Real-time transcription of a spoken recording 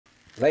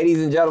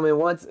Ladies and gentlemen,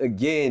 once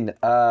again,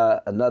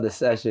 another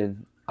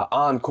session, an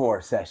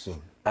encore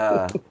session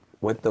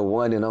with the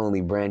one and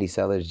only Brandi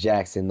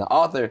Sellerz-Jackson, the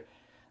author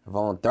of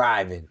On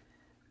Thriving.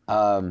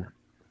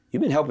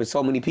 You've been helping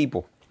so many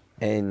people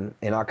in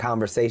our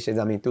conversations.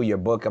 I mean, through your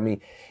book. I mean,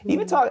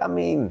 even talk. I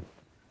mean,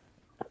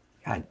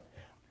 God,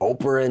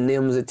 Oprah and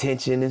them's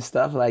attention and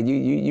stuff. Like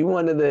you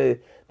one of the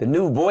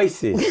new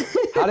voices.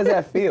 How does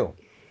that feel?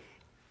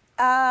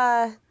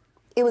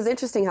 It was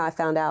interesting how I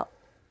found out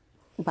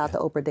about the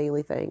Oprah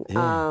Daily thing.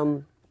 Yeah.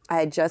 I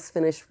had just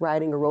finished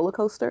riding a roller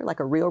coaster,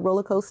 like a real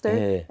roller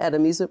coaster, at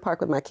an amusement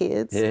park with my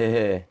kids.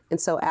 Yeah. And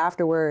so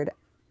afterward,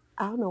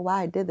 I don't know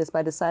why I did this, but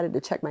I decided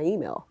to check my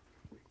email.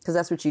 Because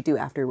that's what you do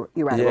after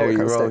you ride a roller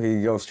coaster.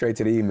 You go straight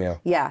to the email.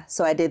 Yeah,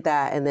 so I did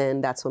that, and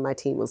then that's when my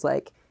team was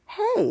like,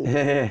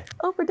 hey,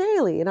 Oprah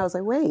Daily. And I was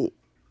like, wait,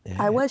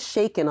 I was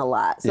shaking a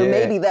lot, so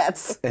maybe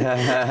that's, but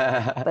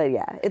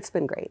yeah, it's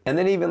been great. And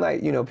then even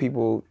like,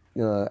 people,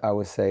 I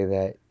would say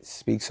that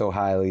speak so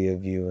highly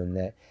of you and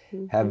that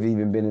have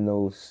even been in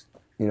those,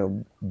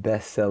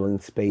 best-selling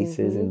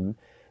spaces and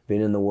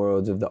been in the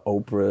worlds of the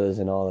Oprahs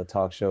and all the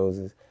talk shows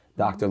is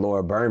Dr.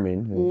 Laura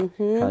Berman, who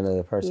kind of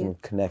the person who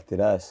connected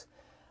us.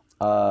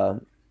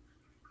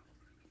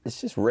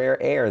 It's just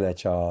rare air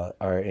that y'all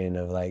are in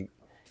of like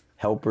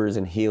helpers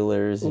and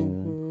healers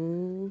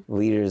and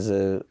leaders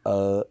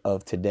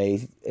of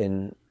today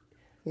and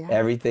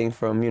everything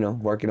from,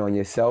 working on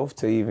yourself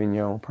to even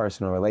your own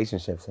personal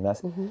relationships. And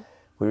that's,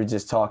 we were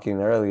just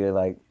talking earlier,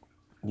 like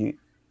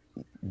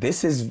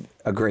this is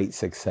a great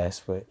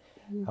success, but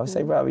I would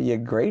say probably your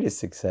greatest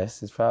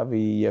success is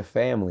probably your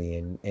family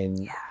and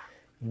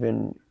you've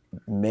been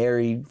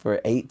married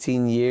for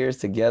 18 years,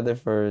 together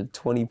for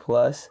 20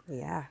 plus.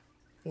 Yeah.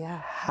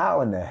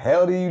 How in the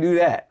hell do you do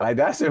that? Like,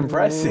 that's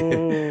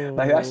impressive.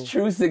 Like, that's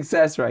true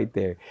success right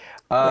there.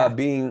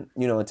 Being,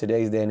 in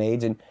today's day and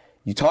age, and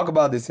you talk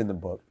about this in the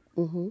book.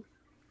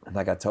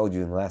 Like I told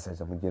you in the last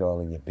session, I'm gonna get all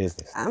in your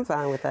business. I'm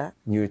fine with that.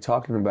 You were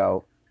talking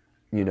about,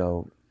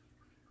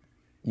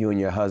 you and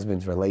your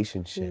husband's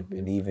relationship,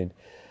 and even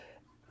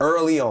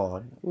early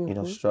on,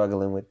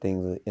 struggling with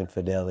things with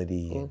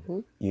infidelity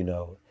and,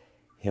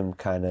 him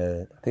kind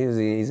of, I think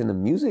he's in the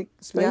music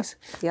space.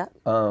 Yeah.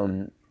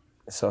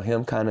 So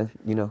him kind of,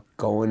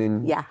 going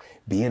and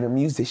being a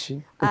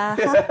musician.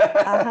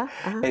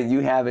 And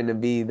you having to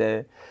be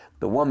the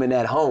woman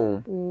at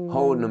home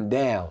holding them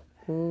down.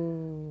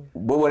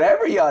 But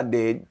whatever y'all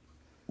did,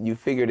 you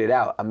figured it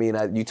out. I mean,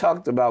 you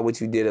talked about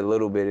what you did a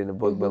little bit in the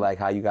book, but like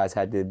how you guys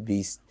had to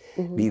be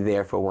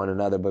there for one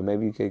another. But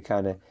maybe you could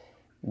kind of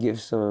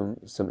give some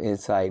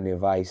insight and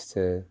advice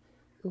to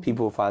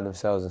people who find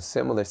themselves in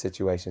similar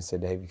situations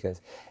today,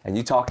 because, and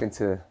you talking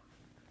to,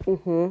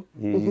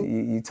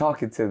 you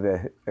talking to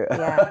the,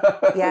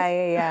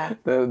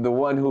 the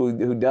one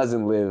who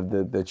doesn't live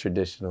the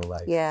traditional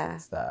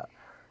life style.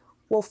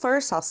 Well,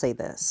 first I'll say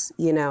this,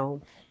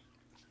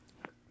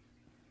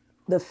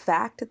 the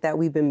fact that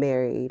we've been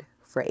married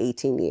for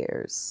 18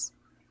 years,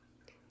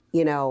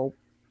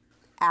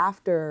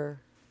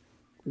 after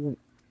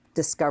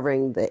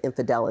discovering the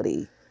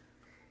infidelity,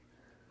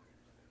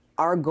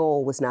 our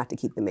goal was not to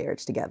keep the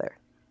marriage together.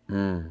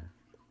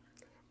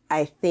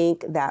 I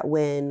think that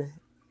when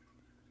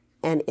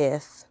and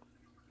if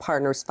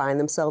partners find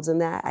themselves in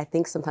that, I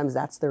think sometimes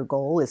that's their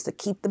goal, is to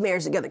keep the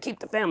marriage together, keep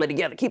the family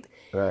together,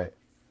 Right.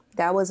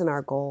 That wasn't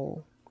our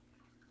goal.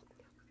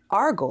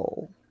 Our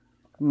goal,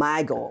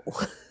 my goal,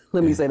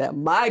 let me say that,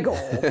 my goal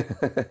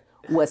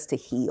was to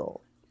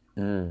heal.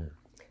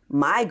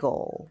 My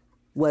goal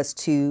was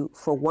to,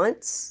 for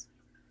once,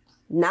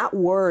 not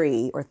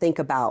worry or think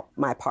about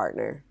my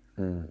partner,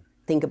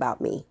 think about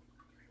me.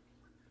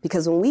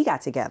 Because when we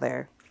got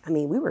together, I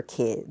mean, we were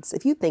kids.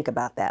 If you think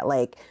about that,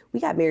 like, we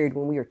got married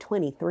when we were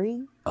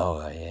 23.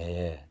 Oh,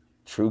 yeah.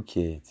 True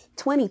kids.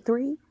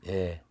 23?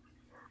 Yeah.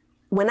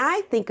 When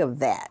I think of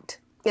that,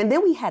 and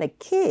then we had a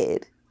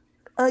kid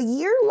a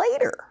year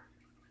later,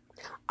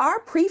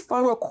 our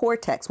prefrontal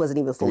cortex wasn't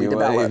even fully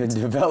developed. Wasn't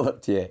even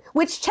developed yet.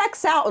 Which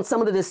checks out on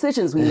some of the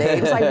decisions we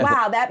made. It's like,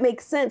 wow, that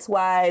makes sense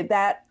why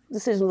that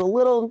decision was a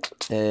little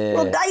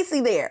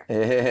dicey there.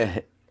 Yeah.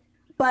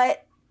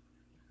 But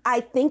I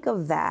think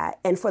of that,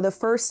 and for the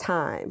first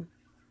time,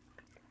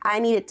 I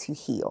needed to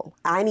heal.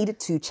 I needed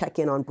to check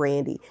in on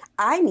Brandi.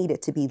 I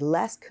needed to be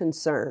less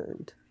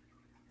concerned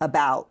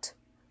about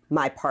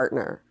my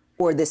partner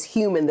or this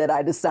human that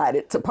I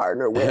decided to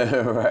partner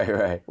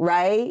with.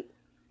 Right?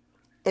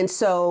 And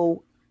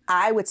so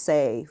I would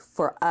say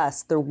for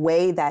us, the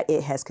way that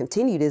it has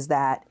continued is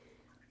that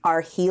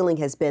our healing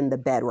has been the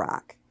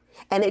bedrock.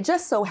 And it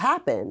just so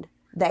happened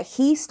that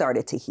he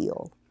started to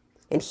heal.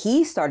 And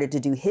he started to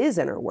do his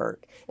inner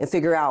work and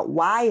figure out,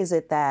 why is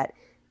it that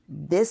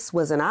this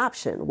was an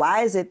option?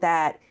 Why is it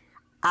that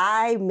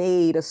I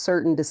made a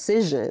certain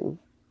decision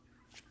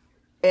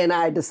and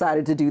I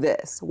decided to do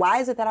this? Why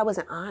is it that I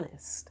wasn't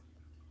honest?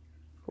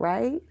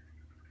 Right?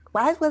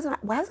 Why wasn't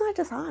I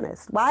just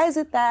honest? Why is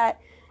it that,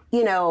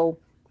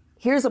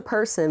 here's a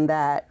person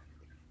that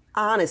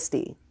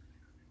honesty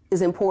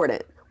is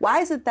important? Why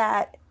is it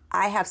that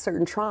I have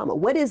certain trauma.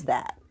 What is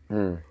that?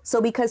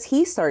 So because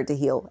he started to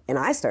heal and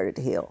I started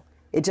to heal,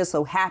 it just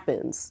so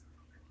happens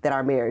that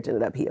our marriage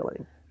ended up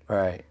healing.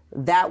 Right.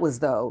 That was,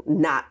 though,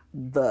 not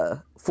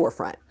the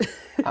forefront.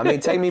 I mean,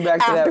 take me back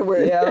to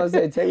Afterward. that. Yeah, I was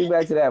saying, take me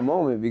back to that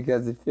moment,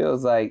 because it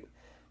feels like,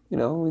 you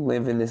know, we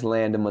live in this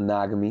land of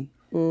monogamy.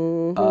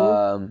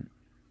 From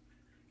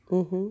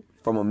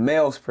a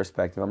male's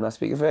perspective, I'm not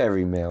speaking for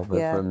every male, but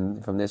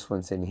from this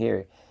one sitting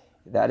here,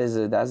 that's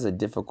a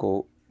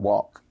difficult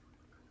walk,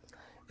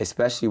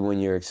 especially when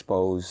you're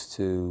exposed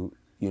to,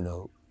 you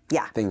know,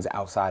 things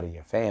outside of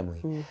your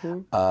family.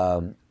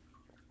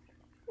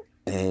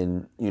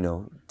 And, you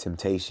know,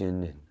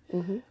 temptation,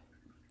 and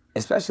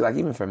especially, like,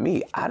 even for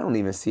me, I don't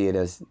even see it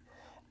as,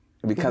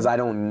 because I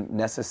don't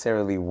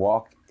necessarily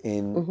walk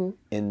in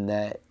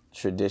that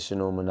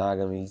traditional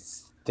monogamy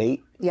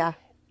state. Yeah.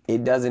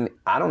 It doesn't,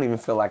 I don't even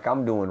feel like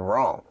I'm doing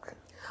wrong.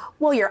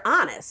 Well, you're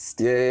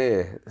honest.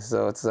 Yeah.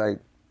 So it's like,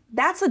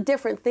 that's a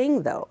different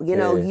thing, though. You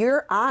know,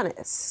 you're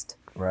honest.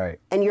 Right.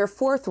 And you're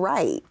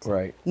forthright.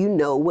 Right. You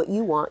know what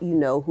you want. You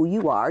know who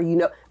you are. You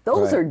know,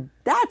 those are,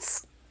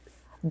 that's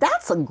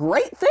a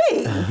great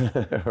thing.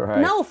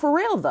 Right. No, for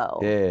real, though.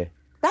 Yeah.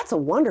 That's a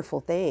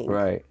wonderful thing.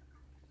 Right.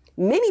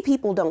 Many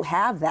people don't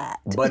have that.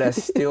 But I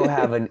still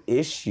have an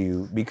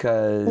issue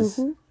because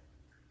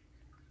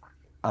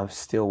I'm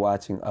still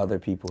watching other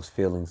people's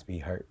feelings be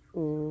hurt.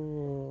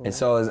 And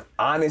so, as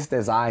honest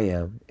as I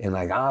am, and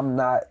like, I'm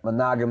not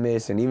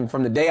monogamous, and even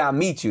from the day I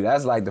meet you,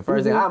 that's like the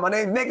first thing, hi, my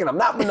name's Nick and I'm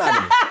not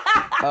monogamous.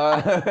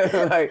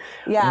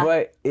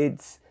 But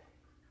it's,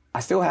 I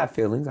still have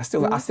feelings. I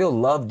still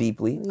love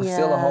deeply. I'm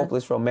still a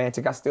hopeless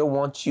romantic. I still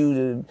want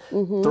you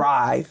to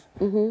thrive.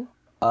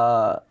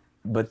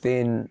 But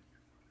then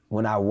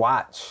when I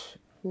watch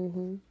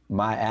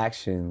my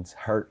actions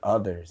hurt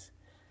others,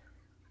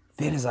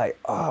 then it's like,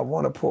 oh, I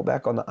want to pull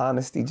back on the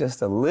honesty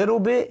just a little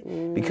bit,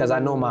 because I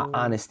know my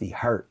honesty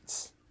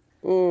hurts.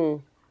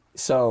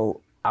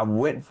 So I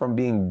went from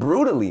being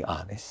brutally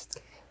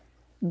honest,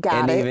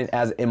 even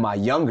as in my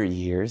younger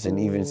years, and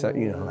even so,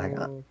 you know, like,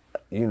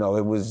 you know,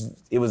 it was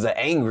an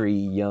angry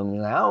young,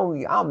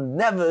 like, I'm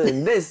never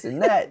in this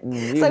and that. And,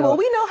 it's like, well,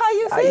 we know how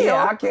you feel.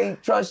 I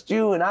can't trust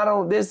you, and I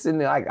don't this, and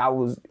like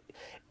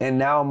and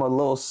now I'm a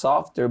little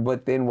softer.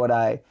 But then what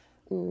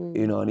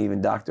you know, and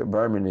even Dr.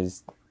 Berman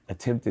is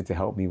attempted to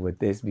help me with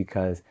this,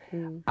 because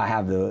I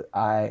have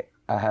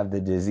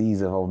the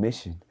disease of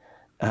omission,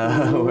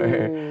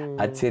 where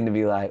I tend to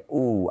be like,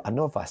 ooh, I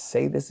know if I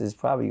say this, it's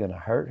probably gonna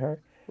hurt her,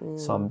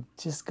 so I'm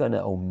just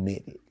gonna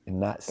omit it and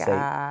not say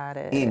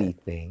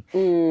anything,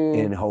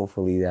 and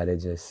hopefully that it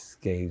just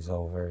scaves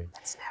over.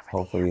 That's never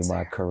hopefully the answer.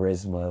 My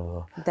charisma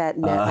will.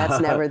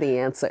 That's never the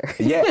answer.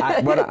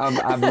 But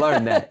I've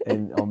learned that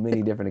on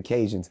many different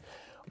occasions,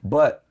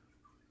 but.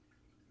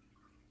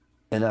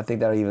 And I think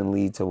that'll even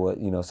lead to what,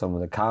 you know, some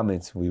of the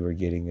comments we were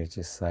getting. It's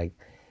just like,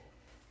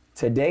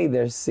 today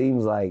there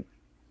seems like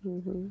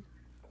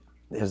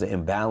there's an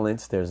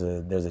imbalance, there's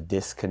a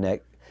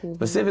disconnect,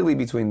 specifically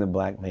between the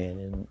black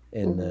man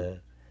and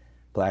the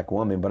black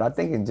woman. But I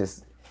think in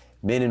just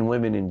men and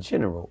women in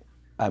general.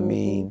 I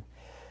mean,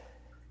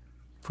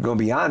 if we're gonna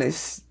be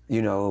honest,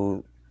 you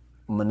know,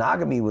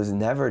 monogamy was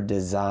never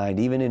designed,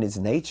 even in its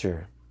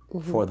nature,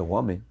 for the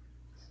woman.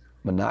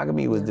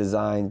 Monogamy was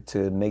designed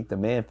to make the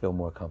man feel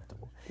more comfortable.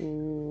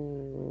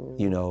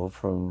 You know,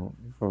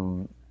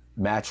 from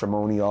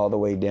matrimony all the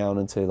way down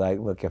into like,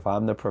 look, if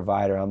I'm the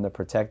provider, I'm the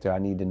protector, I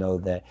need to know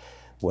that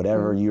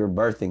whatever you're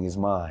birthing is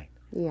mine.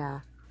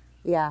 You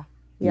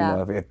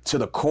know, to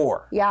the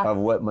core of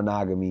what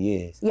monogamy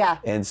is.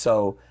 And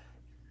so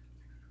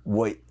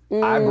what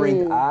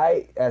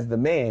I as the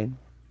man,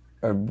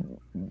 I'm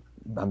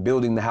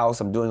building the house,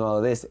 I'm doing all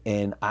of this,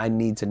 and I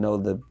need to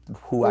know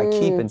who I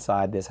keep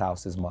inside this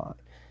house is mine.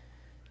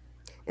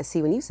 And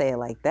see, when you say it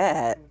like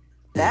that,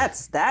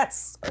 that's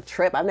a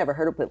trip. I've never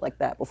heard of it like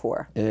that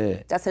before.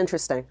 Yeah. That's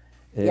interesting.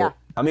 Yeah.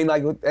 I mean,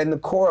 like, and the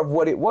core of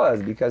what it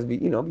was, because,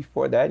 you know,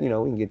 before that, you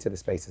know, we can get to the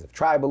spaces of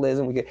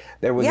tribalism.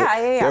 There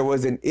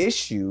was an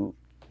issue,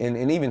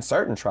 and even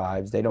certain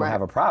tribes, they don't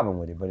have a problem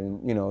with it. But,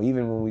 you know,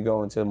 even when we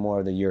go into more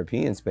of the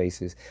European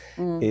spaces,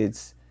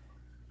 it's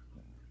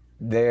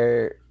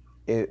the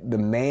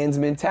man's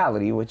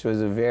mentality, which was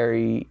a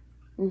very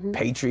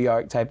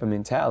patriarch type of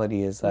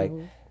mentality, is like,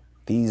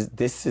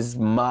 this is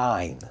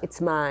mine.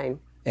 It's mine.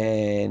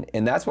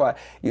 And that's why,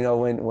 you know,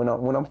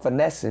 when I'm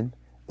finessing,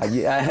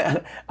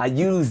 I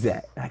use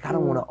that. Like, I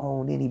don't want to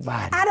own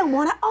anybody. I don't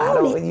want to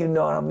own it. You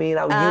know what I mean?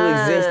 You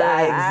exist,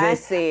 I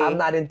exist. I see. I'm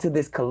not into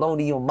this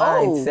colonial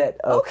mindset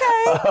of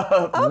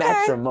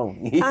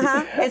matrimony.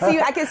 And see,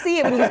 I can see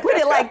it when you put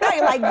it like that.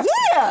 You're like,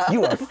 yeah.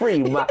 You are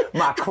free,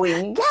 my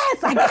queen.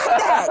 Yes, I got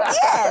that.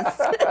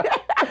 Yes.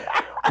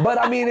 But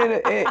I mean,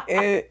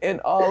 in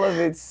all of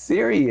its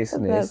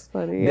seriousness, that's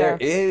funny, there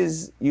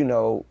is, you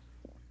know,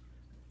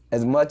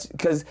 as much,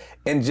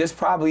 and just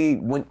probably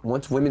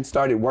once women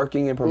started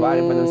working and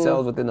providing for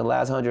themselves within the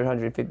last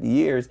 150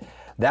 years,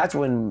 that's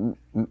when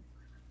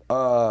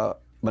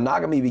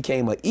monogamy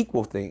became an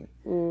equal thing.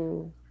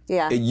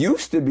 Yeah. It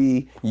used to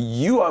be,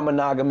 you are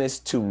monogamous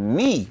to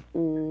me.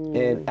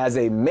 And as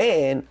a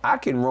man, I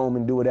can roam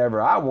and do whatever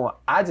I want.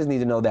 I just need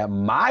to know that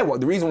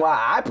the reason why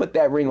I put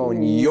that ring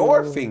on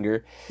your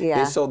finger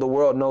is so the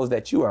world knows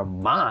that you are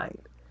mine.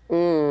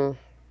 And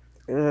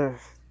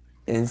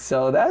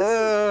so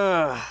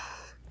that's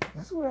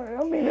what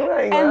I mean.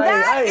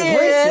 I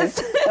ain't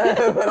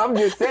preaching, but I'm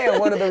just saying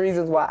one of the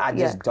reasons why I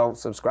just don't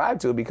subscribe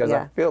to it, because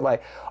I feel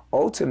like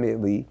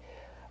ultimately,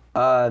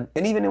 and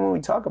even when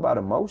we talk about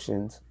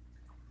emotions,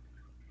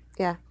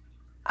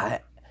 I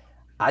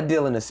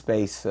deal in a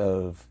space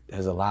of,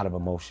 there's a lot of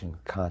emotion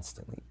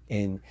constantly.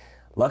 And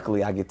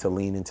luckily I get to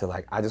lean into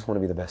like, I just want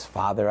to be the best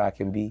father I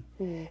can be.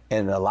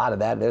 And a lot of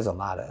that, there's a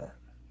lot of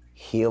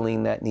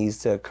healing that needs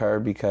to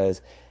occur,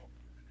 because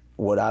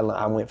what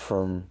I went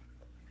from,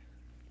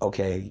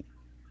 okay,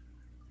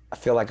 I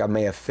feel like I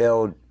may have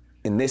failed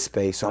in this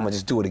space, so I'm gonna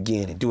just do it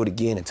again and do it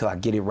again until I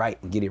get it right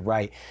and get it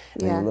right.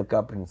 And you look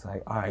up and it's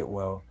like, all right,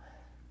 well,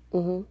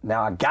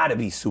 now I gotta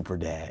be super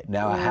dad.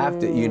 Now I have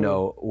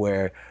to,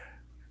 where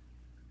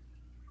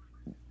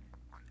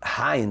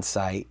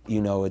hindsight,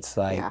 it's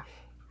like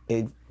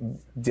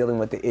dealing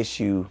with the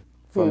issue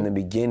from the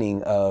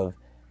beginning of,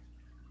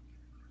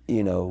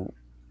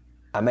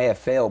 I may have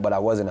failed, but I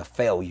wasn't a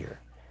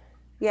failure.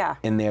 Yeah.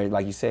 And there,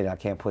 like you said, I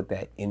can't put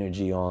that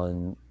energy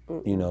on,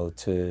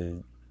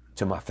 to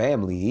my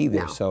family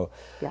either. No. So,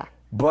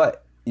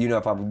 but,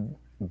 if I'm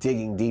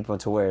digging deep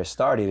into where it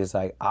started, it's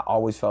like, I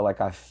always felt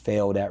like I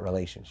failed at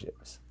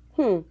relationships.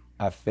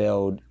 I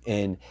failed,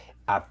 and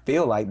I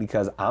feel like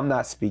because I'm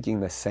not speaking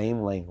the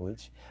same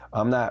language,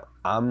 I'm not,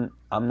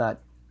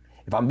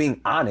 if I'm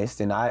being honest,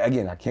 and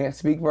I can't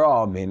speak for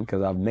all men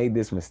because I've made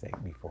this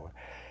mistake before,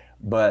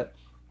 but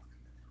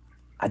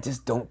I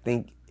just don't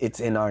think it's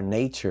in our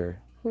nature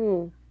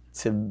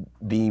to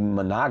be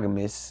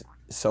monogamous.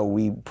 So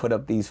we put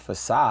up these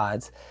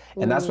facades,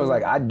 and that's what's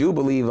like, I do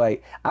believe, I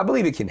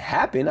believe it can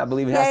happen. I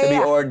believe it has to be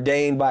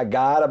ordained by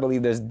God. I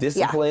believe there's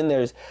discipline.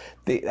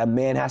 A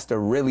man has to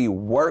really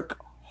work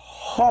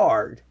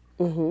hard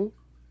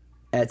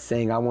at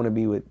saying, I want to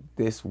be with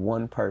this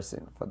one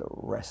person for the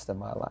rest of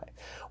my life.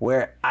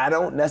 Where I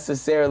don't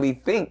necessarily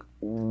think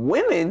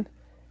women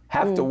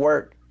have to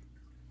work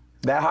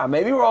that hard.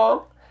 Maybe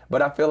wrong,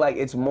 but I feel like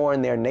it's more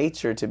in their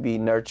nature to be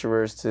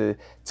nurturers,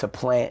 to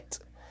plant,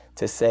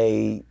 to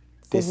say,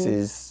 this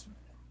is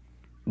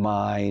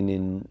mine,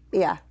 and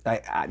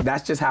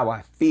that's just how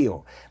I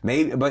feel.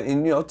 Maybe, but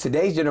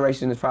today's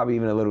generation is probably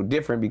even a little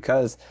different,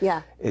 because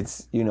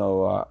it's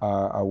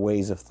our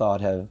ways of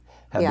thought have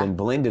been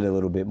blended a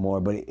little bit more.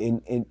 But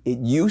it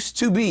used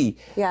to be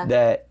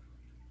that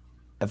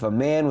if a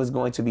man was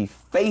going to be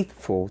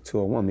faithful to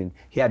a woman,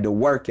 he had to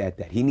work at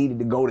that. He needed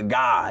to go to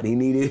God. He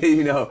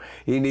needed,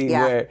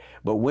 where.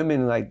 But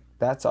women,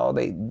 that's all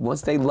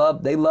once they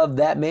love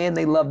that man,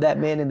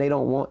 and they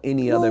don't want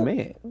any other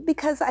man.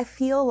 Because I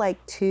feel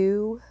like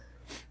too,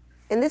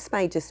 and this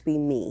might just be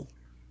me,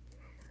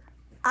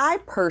 I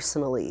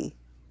personally,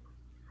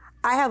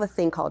 I have a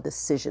thing called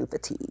decision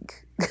fatigue.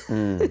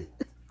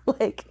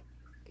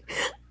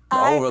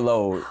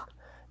 Overload.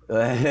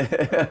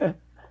 I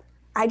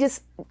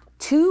just,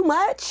 too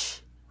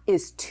much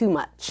is too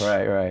much.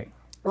 Right.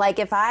 Like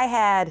if I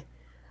had,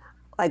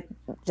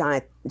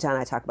 John and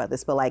I talk about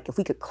this, but if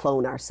we could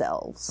clone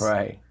ourselves.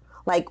 Right.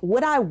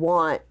 Would I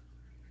want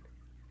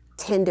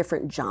 10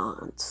 different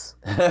Johns?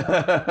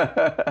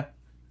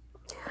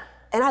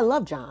 And I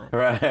love John.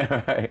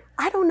 Right.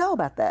 I don't know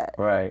about that.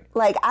 Right.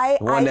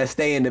 One that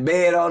stay in the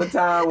bed all the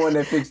time, one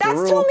that fix the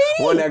room, too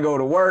many. one that go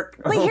to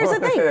work. But here's the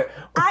thing.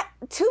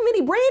 Too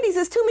many Brandis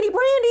is too many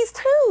Brandis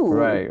too.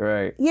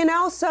 Right.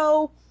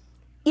 So,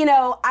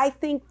 I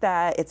think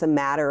that it's a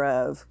matter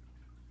of,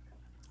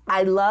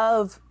 I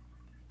love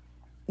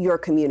your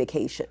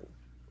communication.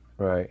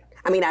 Right.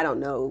 I mean, I don't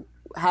know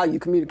how you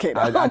communicate.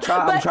 I'm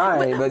trying, but I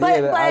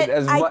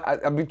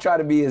try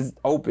to be as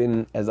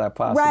open as I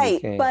possibly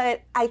can. Right,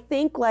 but I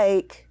think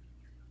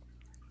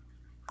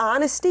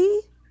honesty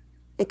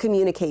and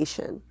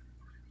communication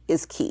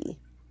is key.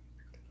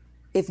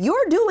 If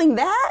you're doing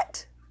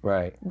that,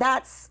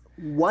 that's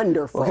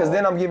wonderful. Because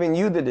then I'm giving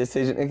you the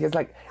decision. It's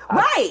like,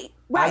 right.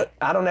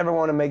 I don't ever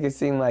want to make it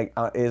seem like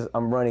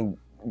I'm running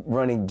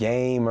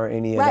game or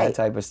any of that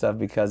type of stuff,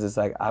 because it's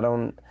like I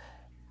don't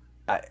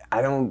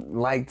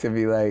like to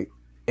be like,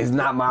 it's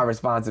not my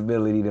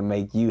responsibility to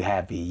make you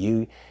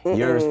happy.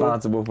 You're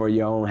responsible for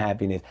your own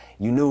happiness.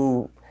 You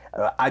knew.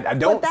 I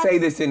don't say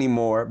this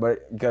anymore,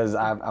 but because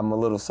I'm a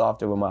little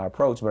softer with my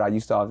approach. But I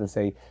used to often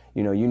say,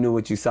 you knew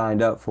what you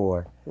signed up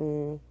for.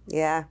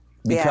 Yeah.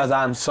 Because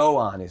I'm so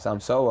honest.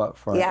 I'm so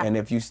upfront. Yeah. And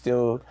if you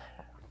still,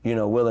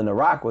 willing to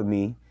rock with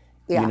me,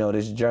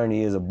 this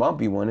journey is a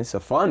bumpy one. It's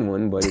a fun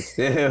one, but it's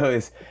still,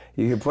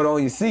 you can put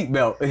on your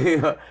seatbelt.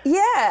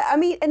 Yeah, I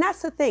mean, and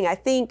that's the thing. I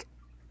think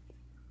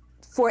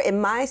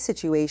in my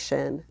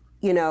situation,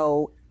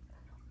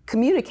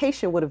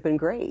 communication would have been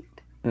great.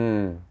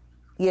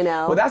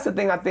 Well, that's the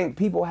thing. I think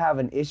people have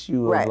an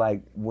issue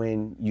of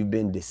when you've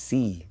been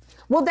deceived.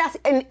 Well,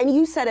 and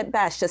you said it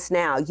best just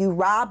now. You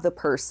rob the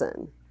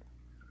person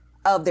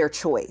of their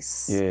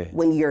choice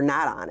when you're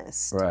not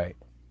honest. Right.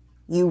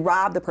 You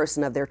rob the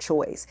person of their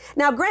choice.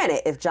 Now,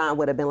 granted, if John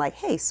would have been like,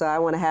 hey, so I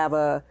want to have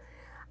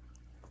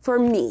for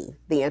me,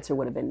 the answer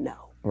would have been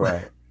no.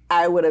 Right.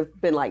 I would have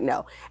been like,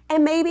 no.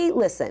 And maybe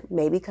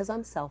because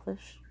I'm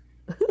selfish.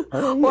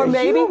 Or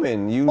maybe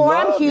human.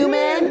 I'm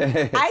human.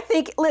 Yeah. I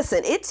think,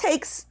 listen, it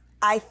takes,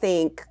 I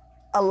think,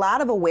 a lot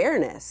of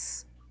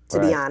awareness to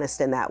be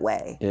honest in that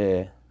way.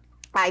 Yeah.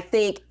 I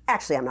think,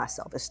 actually, I'm not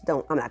selfish.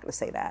 I'm not going to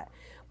say that.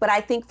 But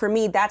I think for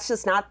me, that's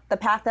just not the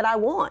path that I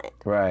want.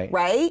 Right.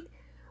 Right?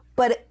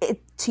 But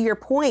to your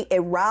point, it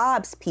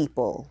robs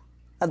people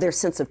of their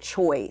sense of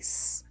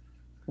choice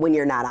when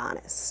you're not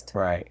honest.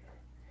 Right.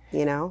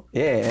 You know?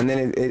 Yeah, and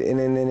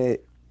then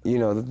it you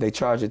know, they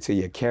charge it to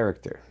your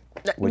character,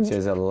 which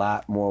is a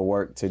lot more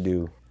work to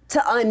do.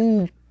 To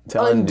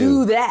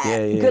undo that.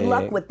 Yeah, Good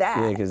luck with that.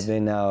 Yeah, because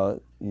then now,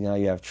 you know,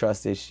 you have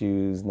trust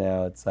issues.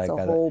 Now it's like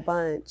a whole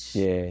bunch.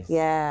 Yeah.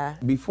 Yeah.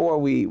 Before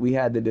we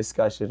had the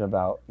discussion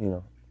about, you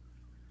know,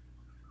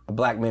 a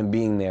black man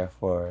being there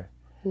for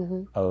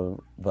a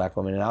black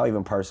woman, and I'll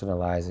even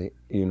personalize it,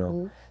 you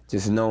know,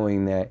 just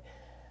knowing that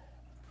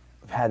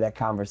I've had that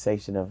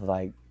conversation of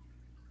like,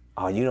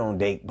 oh, you don't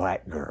date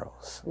black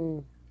girls,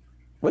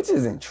 which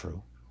isn't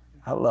true.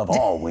 I love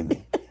all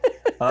women.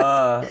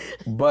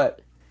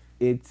 But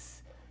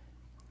it's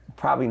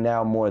probably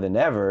now more than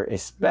ever,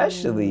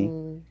 especially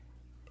and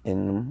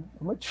I'm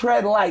gonna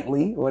tread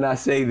lightly when I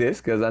say this,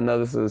 because I know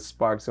this will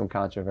spark some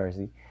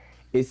controversy.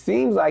 It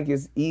seems like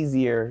it's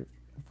easier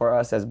for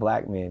us as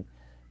black men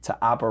to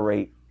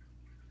operate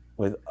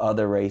with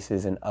other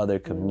races and other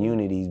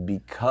communities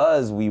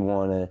because we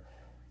want to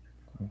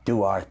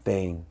do our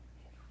thing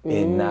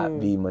and not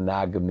be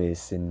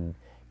monogamous and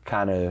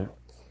kind of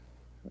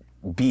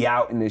be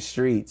out in the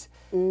streets.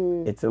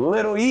 It's a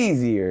little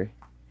easier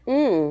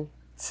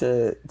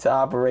to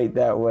operate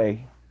that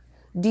way.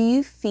 Do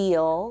you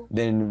feel?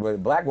 Then a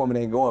black woman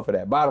ain't going for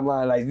that. Bottom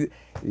line, like,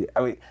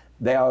 I mean,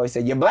 they always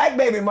say, your black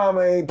baby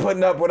mama ain't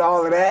putting up with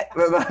all of that.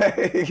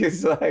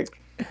 It's like,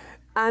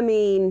 I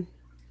mean,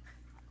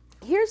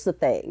 here's the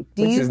thing.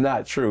 Which is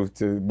not true,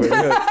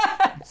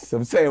 but so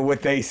I'm saying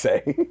what they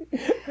say.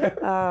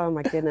 Oh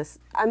my goodness.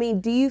 I mean,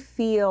 do you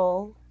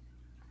feel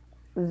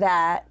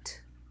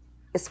that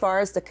as far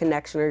as the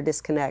connection or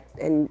disconnect,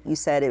 and you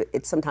said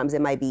it sometimes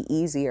it might be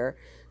easier,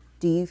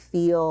 do you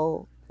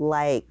feel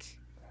like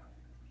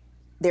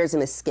there's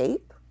an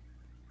escape?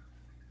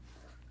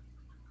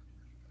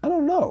 I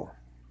don't know.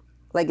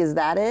 Like, is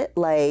that it?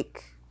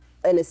 Like,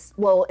 in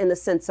the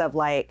sense of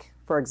like,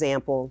 for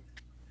example,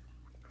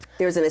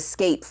 there's an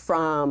escape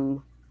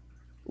from,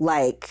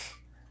 like...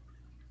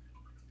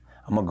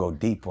 I'm gonna go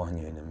deep on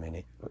you in a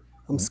minute.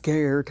 I'm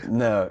scared.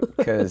 No,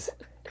 because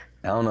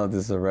I don't know if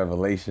this is a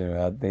revelation, but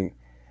I think...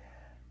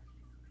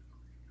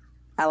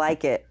 I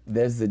like it.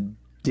 There's a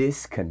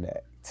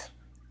disconnect.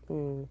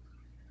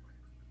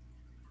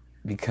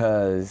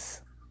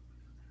 Because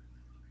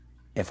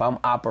if I'm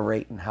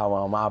operating how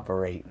I'm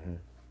operating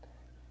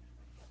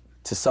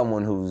to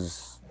someone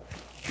who's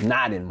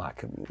not in my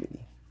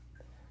community,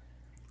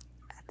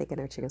 I think I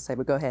know what you're gonna say,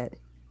 but go ahead.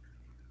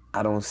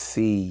 I don't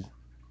see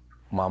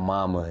my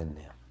mama in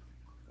them.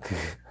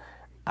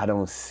 I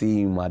don't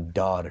see my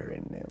daughter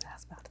in them. I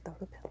was about to throw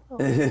the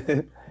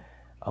pillow.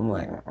 I'm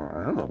like,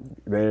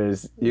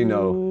 there's, you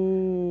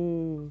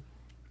know,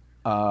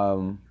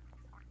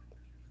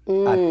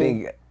 I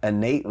think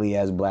innately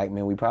as black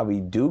men, we probably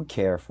do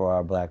care for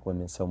our black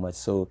women so much.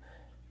 So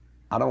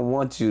I don't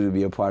want you to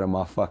be a part of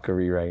my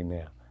fuckery right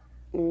now.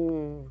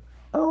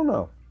 I don't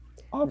know.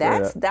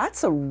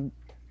 That's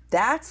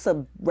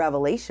a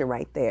revelation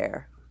right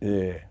there.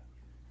 Yeah.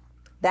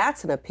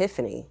 That's an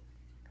epiphany.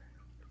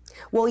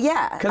 Well,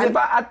 yeah. Because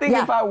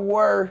if I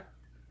were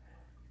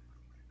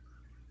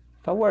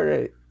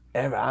to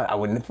ever, I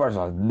wouldn't, first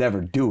of all,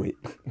 never do it.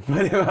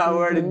 But if I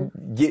were to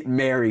get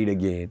married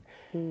again,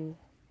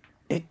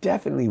 it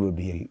definitely would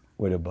be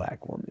with a black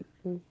woman.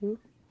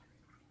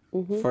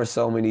 For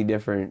so many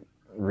different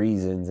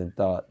reasons and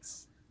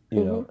thoughts,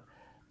 you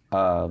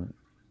know,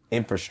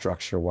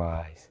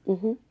 infrastructure-wise.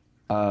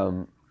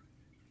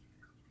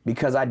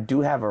 Because I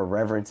do have a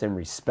reverence and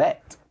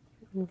respect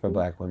for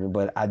black women,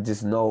 but I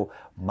just know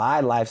my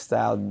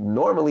lifestyle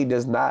normally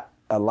does not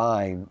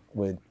align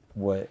with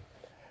what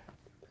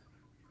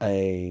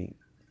a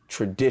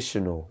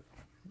traditional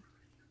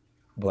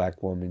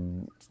black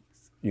woman,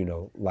 you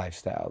know,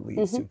 lifestyle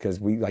leads to. Because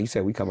we, like you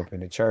said, we come up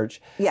in the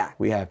church. Yeah.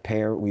 We have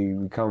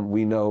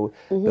we know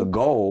the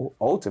goal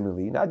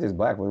ultimately, not just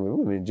black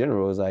women in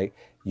general, is like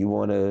you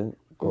want to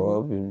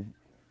grow up and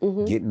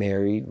get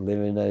married, live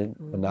in a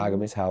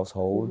monogamous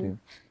household, and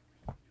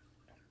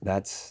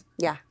that's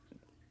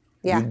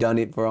you've done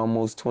it for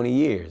almost 20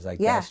 years. Like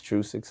that's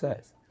true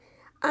success.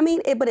 I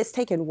mean, but it's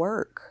taken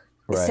work.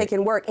 It's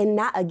taken work, and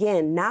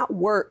not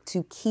work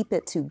to keep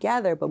it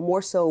together, but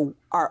more so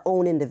our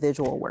own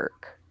individual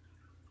work.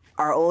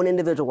 Our own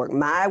individual work.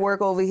 My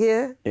work over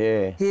here,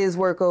 his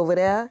work over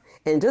there,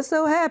 and just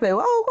so happened,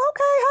 oh,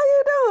 okay, how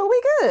you doing?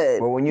 We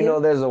good. Well, when you know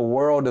there's a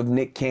world of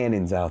Nick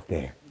Cannons out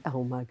there.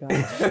 Oh my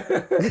gosh.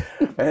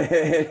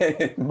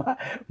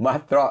 my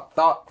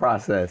thought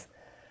process.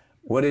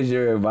 What is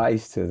your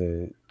advice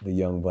to the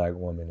young black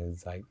woman?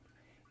 Is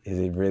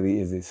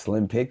it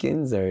slim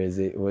pickings, or is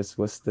it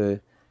what's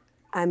the?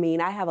 I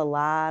mean, I have a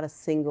lot of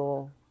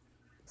single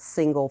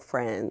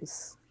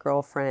friends,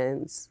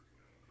 girlfriends,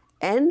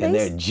 and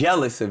they're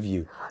jealous of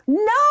you.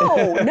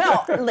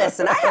 No.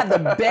 Listen, I have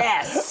the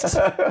best.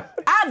 I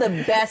have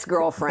the best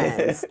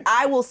girlfriends.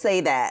 I will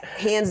say that,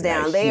 hands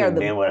down. Like, they are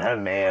the. Been with her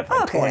man for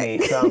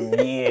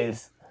 20-something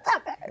years.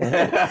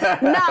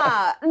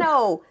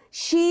 No.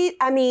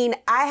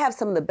 I have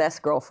some of the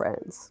best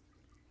girlfriends.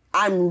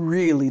 I'm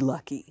really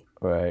lucky.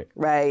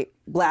 Right?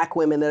 Black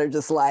women that are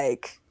just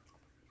like,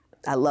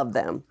 I love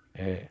them.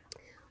 Yeah.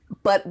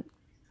 But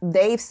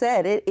they've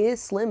said it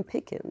is slim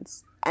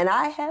pickings. And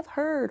I have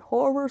heard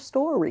horror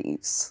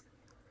stories,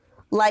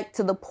 like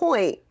to the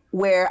point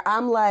where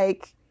I'm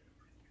like,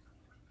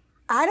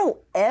 I don't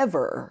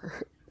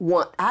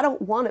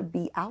want to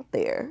be out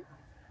there,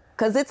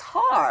 because it's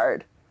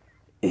hard.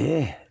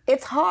 Yeah.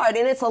 It's hard,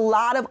 and it's a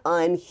lot of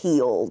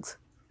unhealed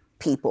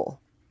people.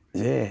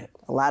 Yeah.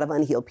 A lot of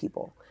unhealed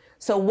people.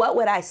 So what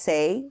would I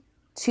say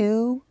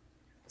to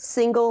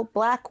single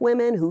black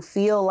women who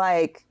feel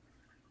like,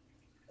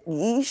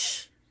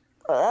 yeesh,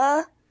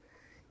 I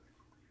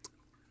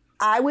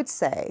would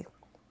say,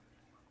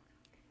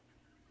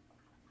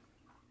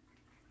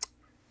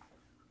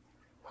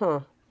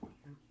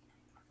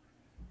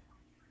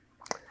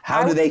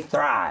 How do they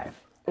thrive?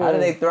 How do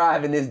they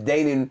thrive in this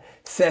dating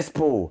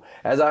cesspool?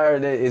 As I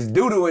heard, it's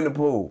doo-doo in the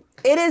pool.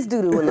 It is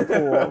doo-doo in the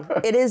pool.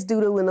 It is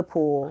doo-doo in the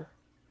pool.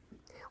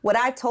 What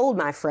I told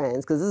my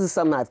friends, because this is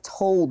something I've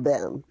told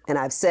them and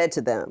I've said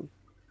to them,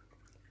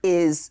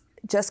 is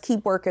just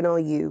keep working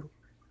on you.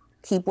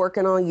 Keep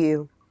working on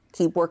you.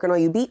 Keep working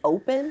on you. Be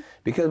open.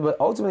 But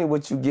ultimately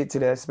what you get to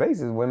that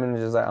space is women are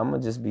just like, I'm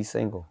going to just be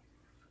single.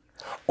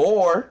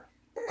 Or,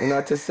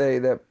 not to say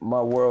that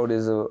my world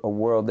is a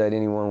world that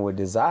anyone would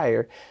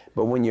desire,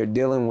 but when you're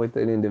dealing with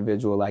an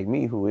individual like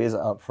me who is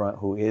upfront,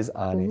 who is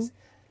honest,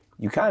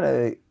 you kind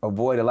of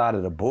avoid a lot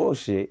of the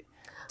bullshit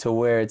to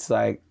where it's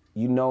like,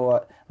 you know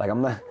what, like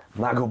I'm not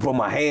gonna put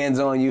my hands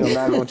on you. I'm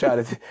not gonna try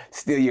to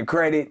steal your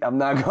credit. I'm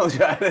not gonna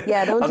try to.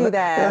 Yeah, don't do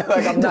that.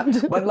 Like I'm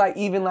not. But like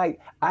even like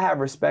I have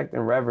respect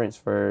and reverence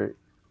for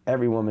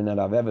every woman that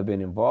I've ever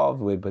been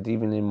involved with. But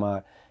even in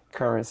my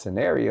current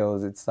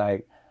scenarios, it's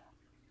like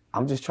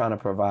I'm just trying to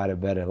provide a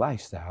better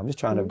lifestyle. I'm just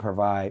trying to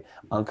provide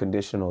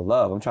unconditional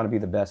love. I'm trying to be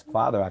the best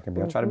father I can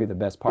be. I'm trying to be the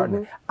best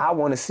partner. I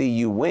want to see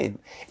you win.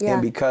 Yeah.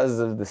 And because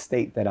of the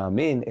state that I'm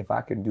in, if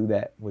I can do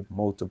that with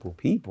multiple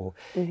people,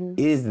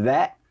 is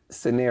that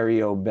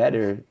scenario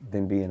better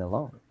than being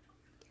alone?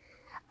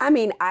 I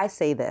mean, I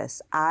say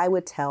this. I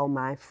would tell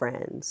my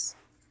friends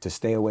to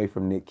stay away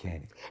from Nick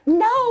Cannon.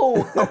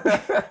 No,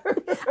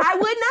 I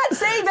would not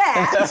say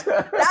that.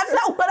 That's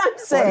not what I'm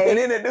saying. Well,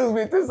 introduce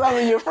me to some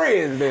of your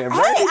friends then, bro.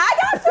 Hey, I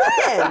got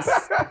friends.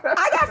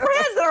 I got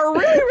friends that are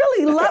really,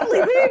 really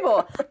lovely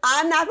people.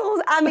 I'm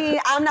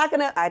not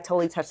gonna, I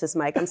totally touched this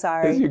mic, I'm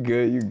sorry. You're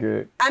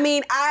good. I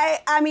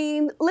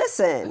mean,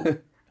 listen,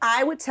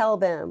 I would tell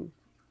them,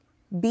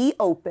 be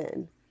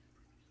open,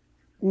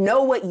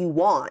 know what you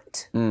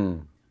want.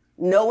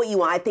 Know what you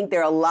want. I think there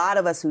are a lot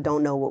of us who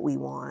don't know what we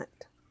want.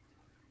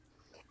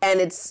 And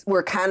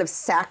we're kind of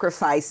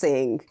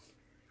sacrificing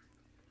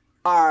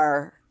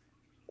our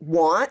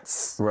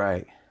wants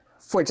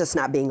for just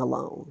not being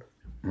alone.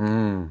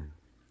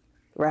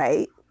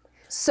 Right?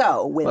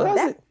 So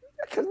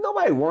because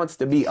nobody wants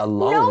to be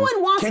alone. No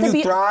one wants to be. Can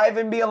you thrive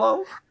and be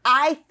alone?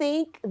 I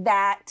think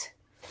that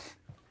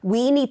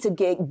we need to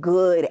get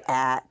good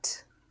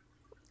at.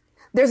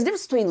 There's a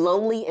difference between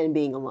lonely and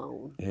being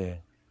alone. Yeah.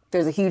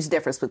 There's a huge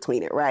difference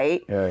between it,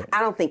 right? Right. I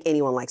don't think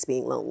anyone likes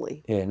being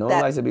lonely. Yeah, no one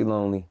likes to be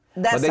lonely.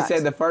 But they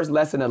said the first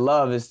lesson of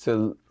love is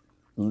you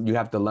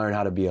have to learn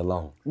how to be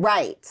alone.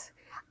 Right.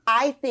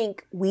 I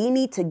think we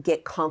need to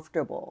get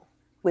comfortable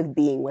with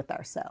being with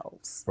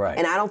ourselves. Right.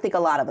 And I don't think a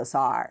lot of us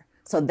are.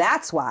 So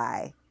that's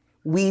why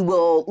we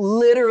will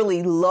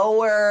literally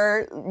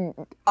lower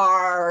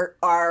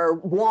our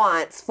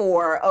wants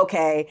for,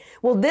 okay,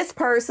 well, this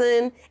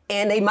person,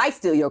 and they might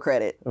steal your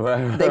credit.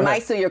 Right. They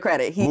might steal your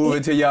credit. Move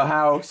into your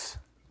house.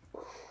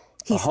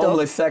 He's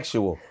homeless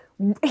sexual.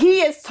 He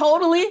is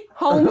totally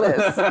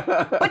homeless.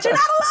 But you're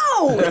not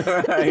alone.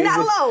 You're not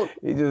alone.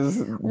 He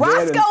just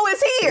Roscoe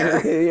is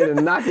here. He had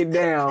to knock it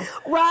down.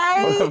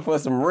 Right? For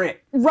some rent.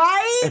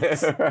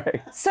 Right?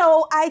 Right.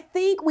 So I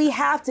think we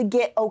have to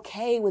get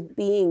okay with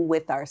being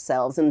with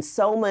ourselves. And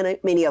so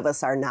many of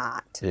us are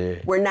not. Yeah.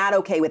 We're not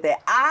okay with it.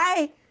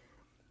 I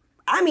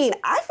mean,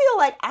 I feel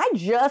like I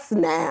just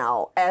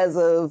now, as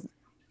of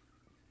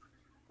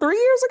 3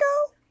 years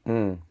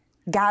ago,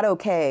 got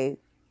okay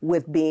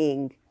with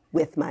being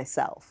with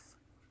myself.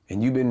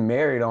 And you've been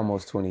married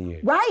almost 20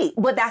 years. Right,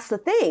 but that's the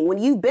thing. When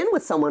you've been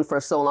with someone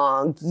for so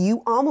long,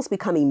 you almost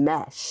become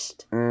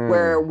enmeshed,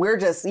 where we're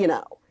just,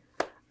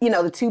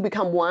 the two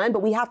become one,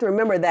 but we have to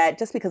remember that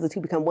just because the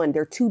two become one,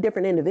 they're two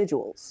different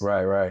individuals.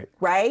 Right.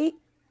 Right?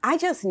 I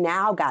just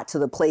now got to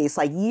the place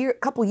like a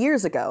couple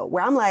years ago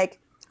where I'm like,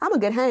 I'm a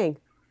good hang.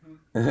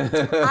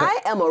 I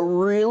am a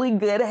really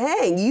good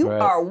hang. You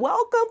are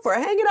welcome for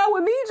hanging out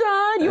with me,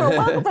 John. You are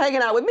welcome for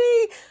hanging out with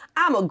me.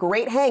 I'm a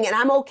great hang, and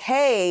I'm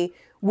okay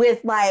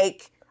with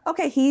like,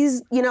 okay,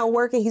 he's,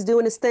 working, he's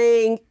doing his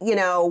thing,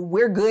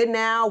 we're good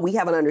now. We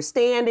have an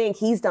understanding.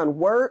 He's done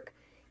work.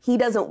 He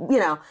doesn't,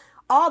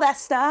 all that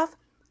stuff,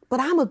 but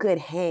I'm a good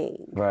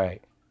hang.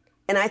 Right.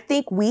 And I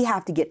think we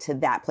have to get to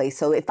that place.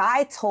 So if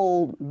I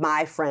told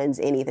my friends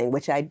anything,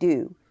 which I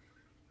do,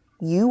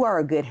 you are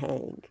a good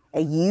hang,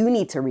 and you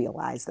need to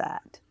realize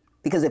that.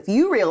 Because if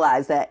you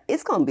realize that,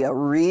 it's going to be a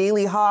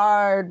really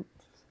hard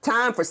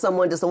time for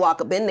someone just to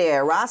walk up in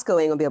there. Roscoe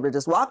ain't going to be able to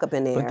just walk up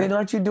in there. But then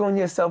aren't you doing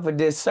yourself a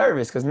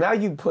disservice? Because now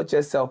you put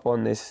yourself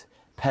on this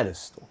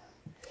pedestal.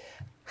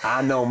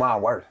 I know my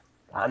worth.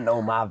 I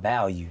know my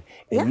value.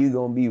 And you're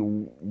going to be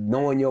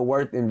knowing your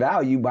worth and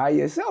value by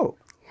yourself.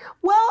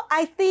 Well,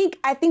 I think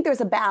there's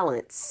a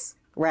balance,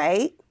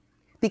 right?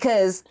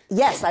 Because,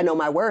 yes, I know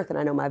my worth and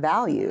I know my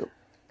value.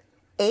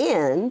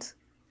 And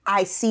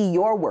I see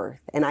your worth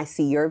and I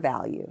see your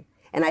value.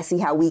 And I see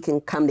how we can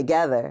come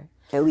together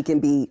and we can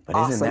be awesome together.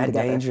 But isn't that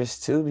dangerous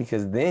too?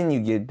 Because then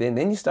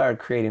you start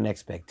creating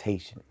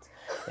expectations.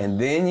 And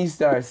then you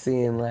start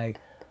seeing like,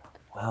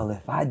 well,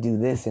 if I do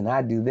this and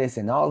I do this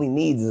and all he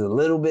needs is a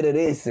little bit of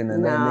this and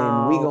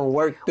then we gonna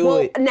work through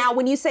it. Now,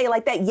 when you say it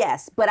like that,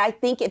 yes. But I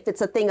think if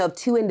it's a thing of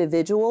two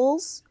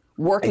individuals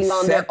working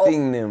on their own.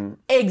 Accepting them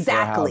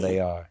exactly. for how they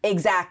are.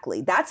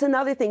 Exactly. That's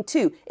another thing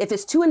too. If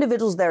it's two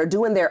individuals that are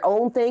doing their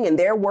own thing and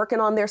they're working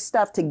on their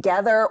stuff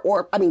together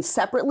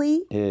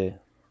separately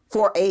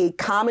for a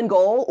common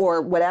goal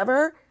or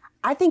whatever,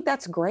 I think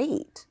that's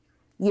great.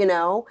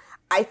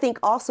 I think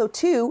also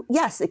too,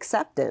 yes,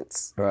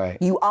 acceptance. Right.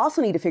 You also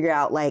need to figure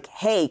out like,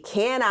 hey,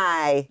 can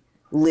I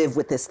live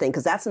with this thing?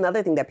 Because that's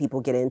another thing that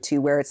people get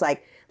into where it's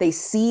like they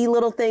see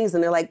little things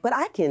and they're like, but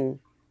I can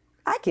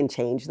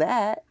change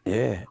that.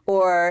 Yeah.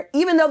 Or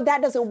even though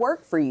that doesn't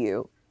work for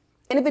you.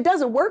 And if it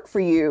doesn't work for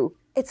you,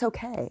 it's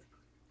okay.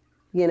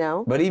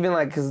 But even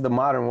like, because the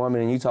modern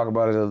woman, and you talk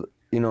about it,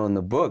 in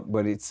the book,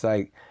 but it's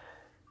like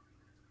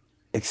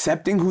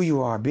accepting who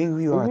you are, being who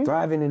you are,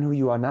 thriving in who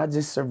you are, not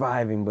just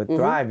surviving, but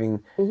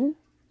thriving.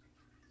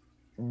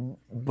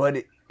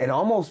 But it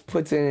almost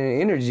puts in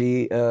an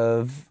energy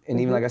of,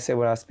 and even like I said,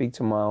 when I speak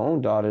to my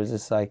own daughters,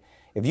 it's like,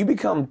 if you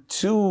become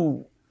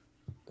too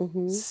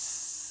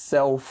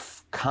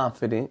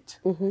self-confident,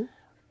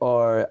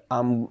 or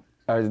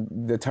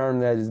the term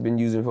that has been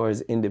used for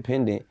is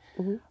independent,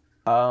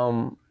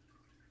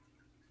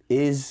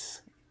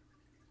 is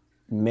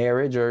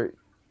marriage or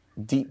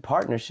deep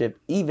partnership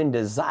even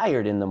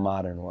desired in the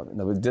modern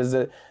woman? Does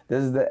the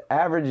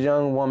average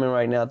young woman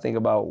right now think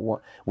about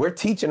we're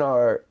teaching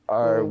our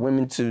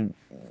women to,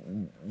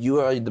 you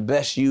are the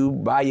best you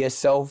by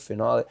yourself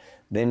and all that.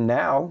 Then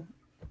now,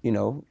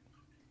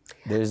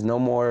 there's no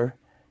more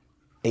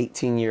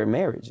 18-year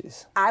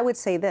marriages. I would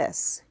say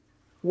this.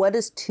 What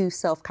does too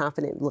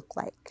self-confident look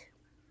like?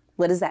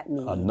 What does that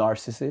mean? A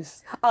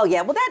narcissist? Oh,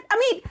 yeah. Well,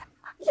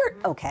 you're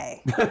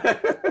okay.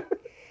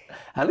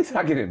 At least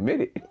I can admit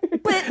it.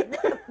 But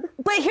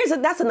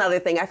that's another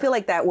thing. I feel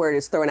like that word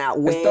is thrown out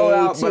way too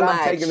much.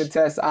 I'm taking the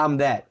test. I'm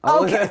that.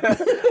 Okay.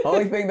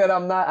 Only thing that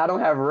I'm not, I don't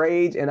have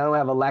rage and I don't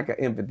have a lack of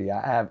empathy.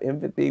 I have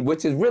empathy,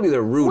 which is really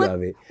the root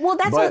of it. Well,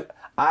 But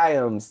I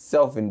am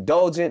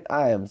self-indulgent.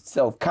 I am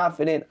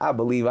self-confident. I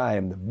believe I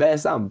am the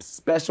best. I'm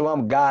special.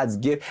 I'm God's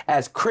gift.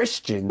 As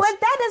Christians, but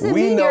that doesn't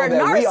mean you're a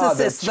narcissist, we are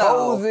the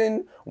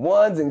chosen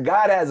ones, and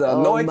God has an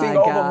anointing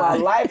over my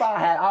life.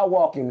 I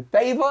walk in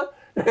favor.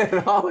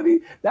 And all of these,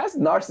 that's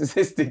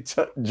narcissistic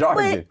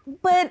jargon.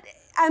 But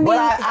I mean, but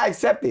I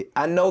accept it.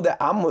 I know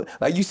that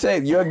like you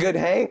said, you're a good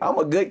hang. I'm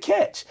a good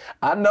catch.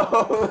 I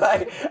know,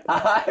 like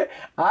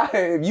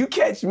if you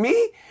catch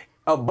me,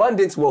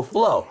 abundance will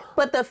flow.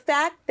 But the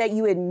fact that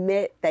you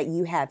admit that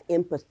you have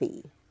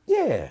empathy.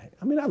 Yeah,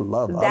 I mean, I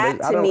love that.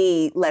 Others. To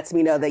me lets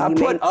me know that I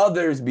put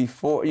others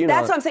before.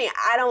 That's what I'm saying.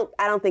 I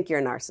don't think you're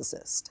a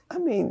narcissist. I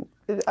mean,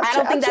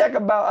 I check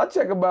about.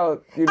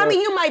 I mean,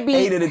 you might be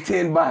 8 of the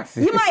 10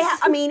 boxes. You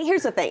might.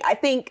 Here's the thing. I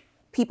think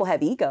people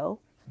have ego.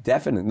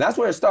 Definitely, that's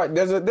where it starts.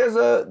 There's a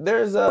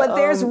but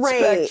there's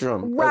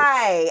spectrum,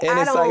 right? And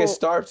it's like it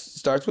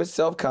starts with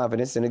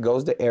self-confidence, and it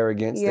goes to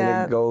arrogance,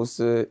 then it goes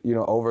to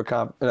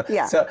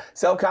overconfidence.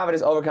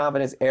 Self-confidence,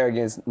 overconfidence,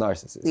 arrogance,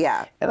 narcissism.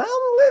 Yeah, and I'm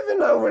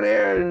living over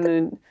there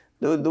in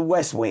the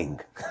West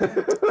Wing.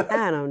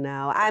 I don't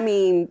know. I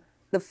mean,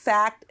 the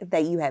fact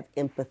that you have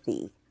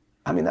empathy.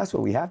 I mean, that's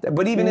what we have to.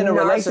 But even in a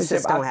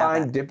relationship, I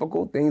find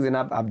difficult things, and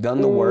I've done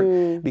the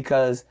work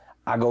because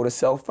I go to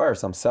self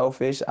first. I'm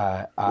selfish.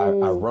 I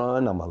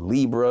run. I'm a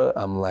Libra.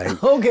 I'm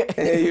like,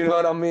 okay. You know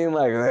what I mean?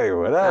 Like, hey,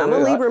 whatever. I'm a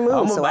Libra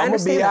moon, so I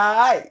understand.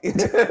 I'm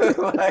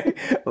gonna be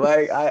all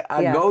right.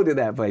 I go to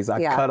that place.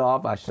 I cut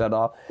off. I shut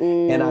off.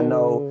 And I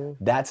know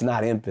that's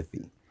not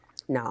empathy.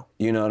 No.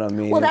 You know what I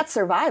mean? Well, that's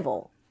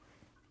survival.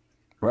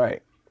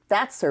 Right.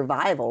 That's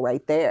survival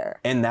right there.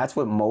 And that's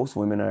what most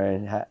women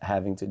are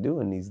having to do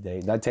in these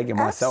days. Not taking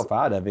myself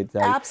out of it.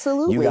 Like,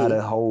 absolutely. You got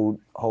to hold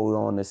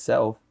on to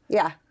self.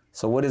 Yeah.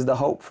 So what is the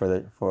hope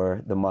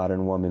for the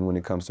modern woman when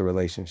it comes to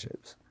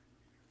relationships?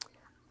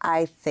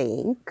 I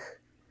think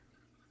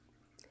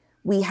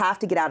we have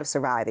to get out of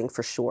surviving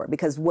for sure,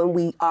 because when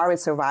we are in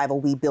survival,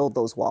 we build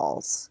those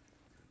walls.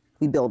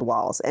 We build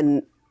walls.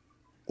 And,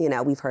 you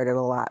know, we've heard it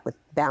a lot with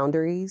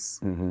boundaries.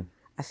 Mm-hmm.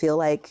 I feel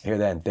like... I hear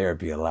that in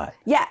therapy a lot.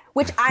 Yeah,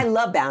 which I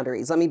love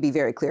boundaries. Let me be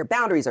very clear.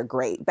 Boundaries are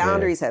great.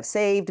 Boundaries have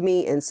saved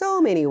me in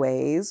so many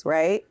ways,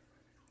 right?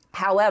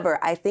 However,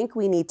 I think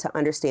we need to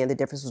understand the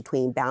difference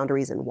between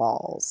boundaries and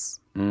walls.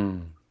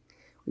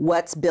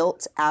 What's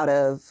built out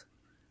of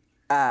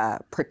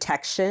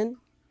protection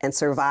and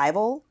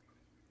survival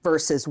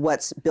versus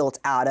what's built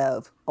out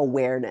of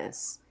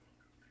awareness,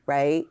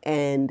 right?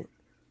 And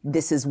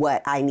this is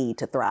what I need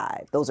to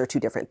thrive. Those are two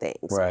different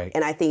things. Right.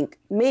 And I think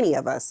many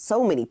of us,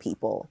 so many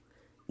people,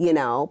 you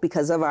know,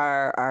 because of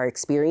our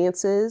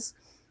experiences,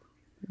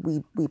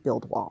 we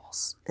build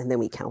walls and then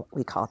we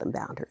call them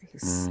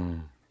boundaries.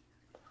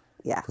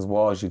 Yeah. Because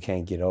walls you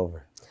can't get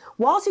over.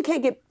 Walls you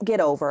can't get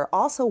over.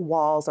 Also,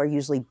 walls are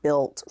usually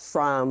built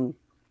from,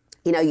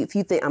 you know, if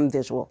you think, I'm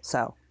visual,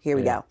 so here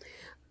we go.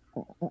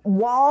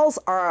 Walls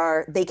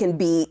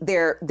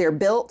they're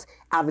built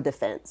out of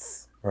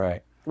defense.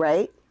 Right.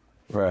 Right?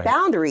 Right.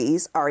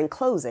 Boundaries are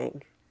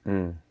enclosing.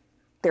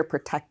 They're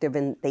protective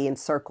and they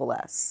encircle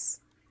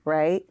us,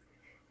 right?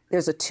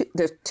 There's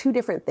two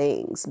different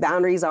things.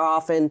 Boundaries are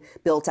often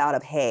built out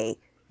of, hey,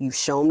 you've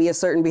shown me a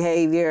certain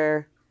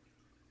behavior.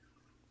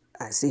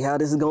 I see how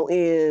this is going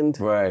to end.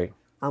 Right.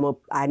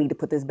 I need to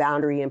put this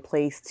boundary in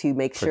place to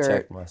make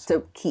Protect sure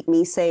myself. to keep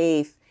me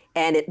safe.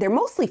 And they're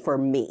mostly for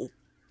me,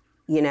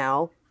 you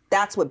know?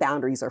 That's what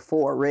boundaries are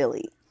for,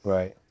 really.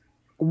 Right.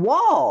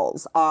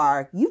 Walls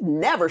are, you've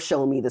never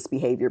shown me this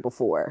behavior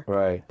before.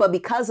 Right. But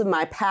because of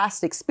my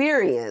past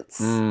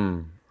experience,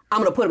 I'm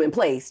going to put them in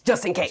place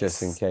just in case.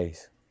 Just in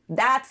case.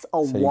 That's a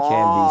So wall. you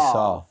can't be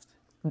soft.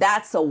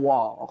 That's a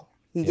wall.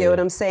 You get what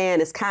I'm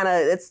saying? It's kind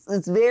of,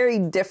 it's very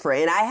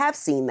different. And I have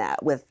seen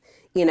that with,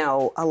 you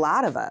know, a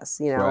lot of us,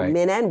 you know,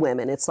 men and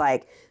women. It's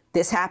like,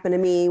 this happened to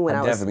me when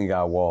I was. Definitely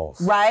got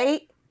walls.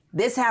 Right?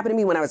 This happened to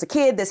me when I was a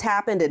kid. This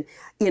happened and,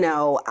 you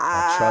know.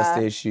 Trust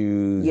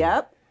issues.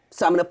 Yep.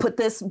 So I'm going to put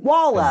this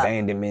wall up.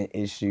 Abandonment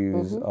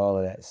issues, all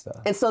of that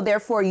stuff. And so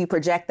therefore you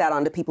project that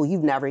onto people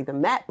you've never even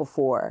met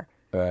before.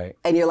 Right.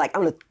 And you're like,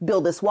 I'm going to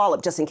build this wall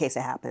up just in case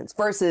it happens.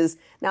 Versus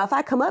now if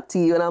I come up to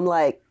you and I'm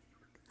like,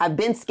 I've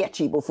been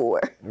sketchy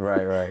before.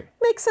 Right.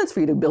 Makes sense for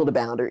you to build a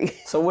boundary.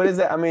 So what is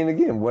that? I mean,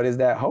 again, what is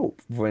that hope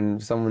when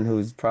someone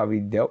who's probably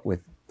dealt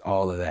with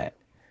all of that?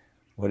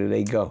 Where do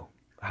they go?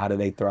 How do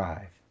they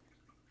thrive?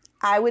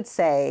 I would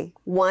say,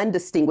 one,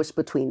 distinguish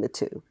between the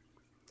two.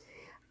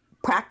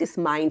 Practice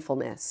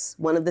mindfulness.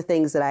 One of the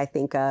things that I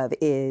think of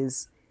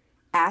is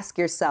ask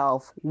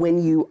yourself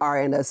when you are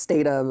in a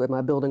state of, am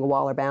I building a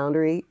wall or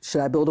boundary?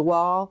 Should I build a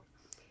wall?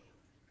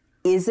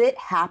 Is it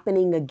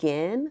happening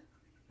again?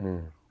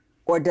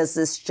 Or does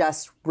this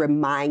just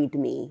remind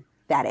me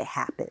that it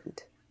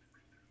happened?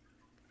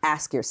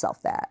 Ask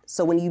yourself that.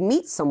 So when you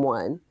meet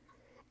someone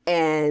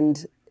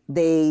and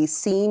they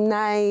seem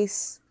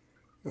nice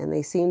and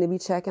they seem to be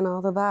checking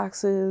all the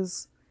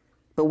boxes,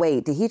 but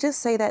wait, did he just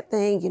say that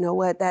thing? You know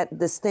what?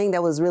 This thing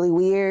that was really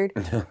weird?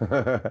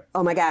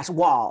 Oh my gosh,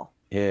 wall.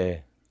 Yeah.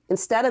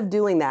 Instead of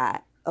doing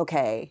that,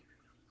 okay,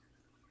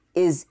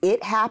 is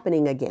it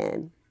happening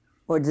again?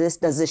 Or does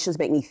this just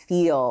make me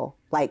feel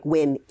like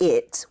when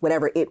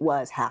whatever it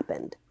was,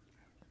 happened?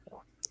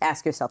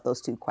 Ask yourself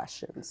those two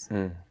questions,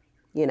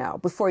 you know,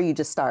 before you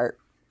just start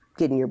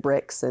getting your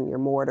bricks and your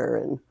mortar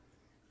and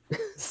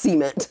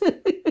cement.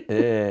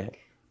 Yeah.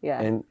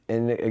 And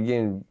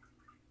again,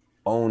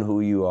 own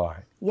who you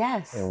are.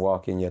 Yes. And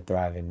walk in your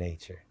thriving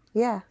nature.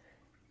 Yeah.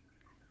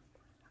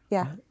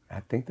 I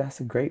think that's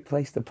a great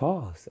place to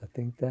pause. I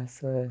think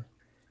that's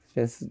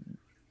just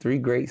 3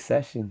 great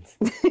sessions.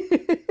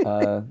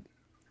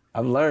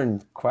 I've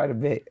learned quite a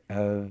bit.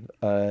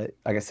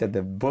 Like I said,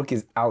 the book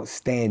is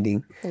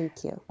outstanding.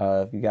 Thank you.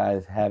 If you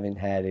guys haven't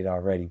had it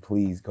already,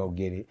 please go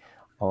get it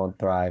on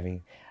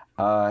Thriving.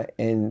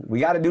 And we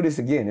got to do this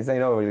again. This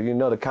ain't over. You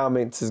know, the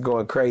comments is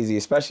going crazy,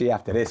 especially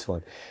after this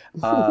one.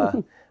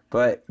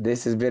 But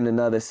this has been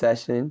another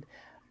session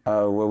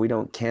where we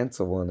don't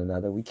cancel one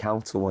another. We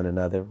counsel one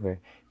another. We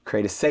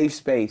create a safe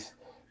space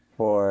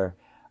for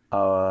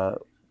a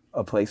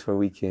place where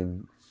we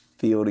can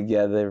feel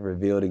together,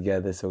 reveal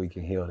together, so we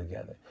can heal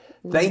together.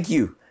 Thank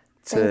you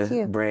to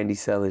Brandi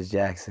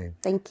Sellerz-Jackson.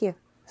 Thank you.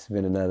 It's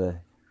been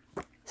another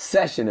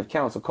session of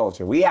Counsel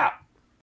Culture. We out.